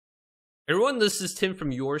Everyone, this is Tim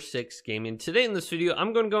from YourSixGaming. Today in this video,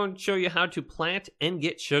 I'm going to go and show you how to plant and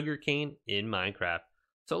get sugarcane in Minecraft.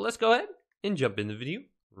 So let's go ahead and jump in the video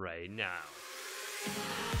right now.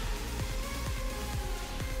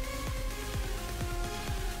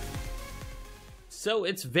 So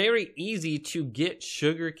it's very easy to get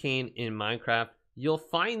sugarcane in Minecraft. You'll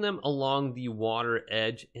find them along the water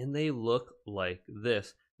edge and they look like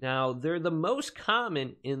this. Now, they're the most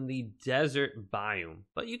common in the desert biome,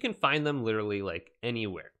 but you can find them literally like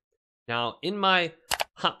anywhere. Now, in my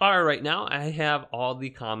hotbar right now, I have all the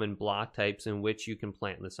common block types in which you can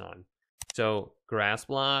plant this on. So, grass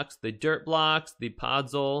blocks, the dirt blocks, the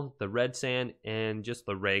podzol, the red sand, and just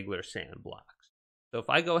the regular sand blocks. So if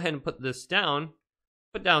I go ahead and put this down,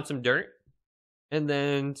 put down some dirt, and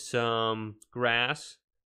then some grass,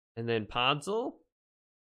 and then podzol,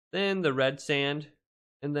 then the red sand,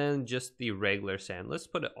 and then just the regular sand. Let's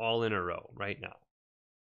put it all in a row right now.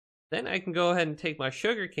 Then I can go ahead and take my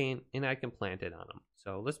sugarcane and I can plant it on them.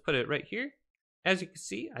 So let's put it right here. As you can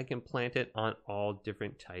see, I can plant it on all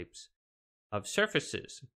different types of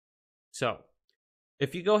surfaces. So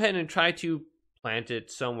if you go ahead and try to plant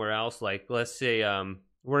it somewhere else, like let's say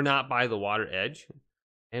we're not by the water edge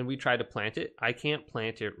and we try to plant it, I can't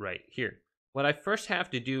plant it right here. What I first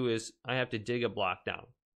have to do is I have to dig a block down.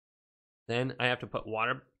 Then I have to put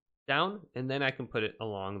water down, and then I can put it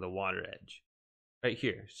along the water edge right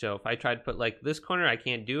here. So if I try to put like this corner, I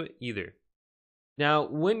can't do it either. Now,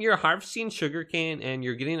 when you're harvesting sugarcane and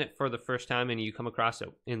you're getting it for the first time and you come across it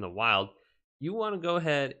in the wild, you want to go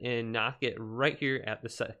ahead and knock it right here at the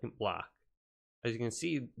second block. As you can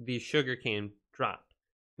see, the sugarcane dropped.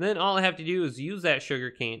 Then all I have to do is use that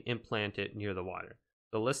sugarcane and plant it near the water.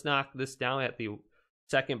 So let's knock this down at the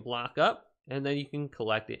second block up, and then you can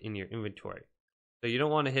collect it in your inventory. So you don't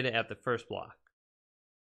want to hit it at the first block.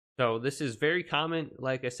 So this is very common,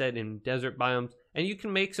 like I said, in desert biomes, and you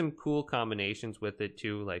can make some cool combinations with it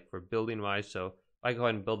too, like for building wise. So if I go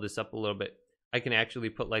ahead and build this up a little bit, I can actually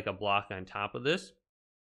put like a block on top of this.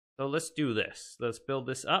 So let's do this. Let's build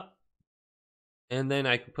this up, and then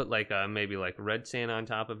I can put like maybe like red sand on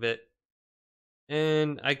top of it.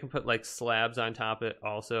 And I can put like slabs on top of it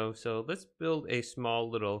also. So let's build a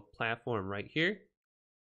small little platform right here.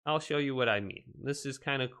 I'll show you what I mean. This is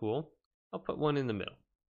kind of cool. I'll put one in the middle.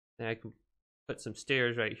 Then I can put some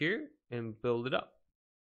stairs right here and build it up.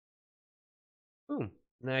 Boom.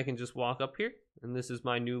 And then I can just walk up here. And this is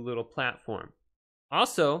my new little platform.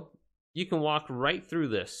 Also, you can walk right through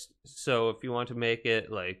this. So if you want to make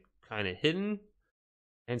it like kind of hidden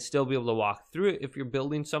and still be able to walk through it if you're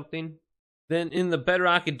building something. Then in the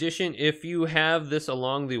Bedrock edition, if you have this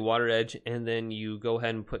along the water edge and then you go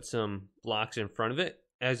ahead and put some blocks in front of it,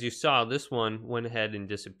 as you saw, this one went ahead and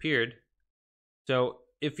disappeared. So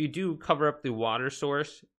if you do cover up the water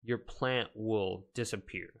source, your plant will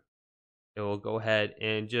disappear. It will go ahead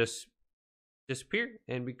and just disappear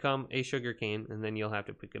and become a sugarcane, and then you'll have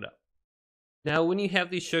to pick it up. Now, when you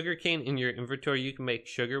have the sugarcane in your inventory, you can make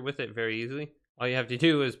sugar with it very easily. All you have to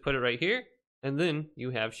do is put it right here, and then you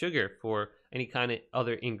have sugar for any kind of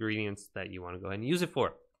other ingredients that you want to go ahead and use it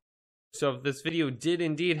for. So if this video did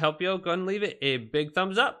indeed help you out, go ahead and leave it a big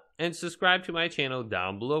thumbs up and subscribe to my channel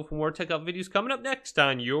down below for more tech up videos coming up next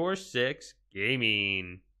on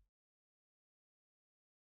YourSixGaming.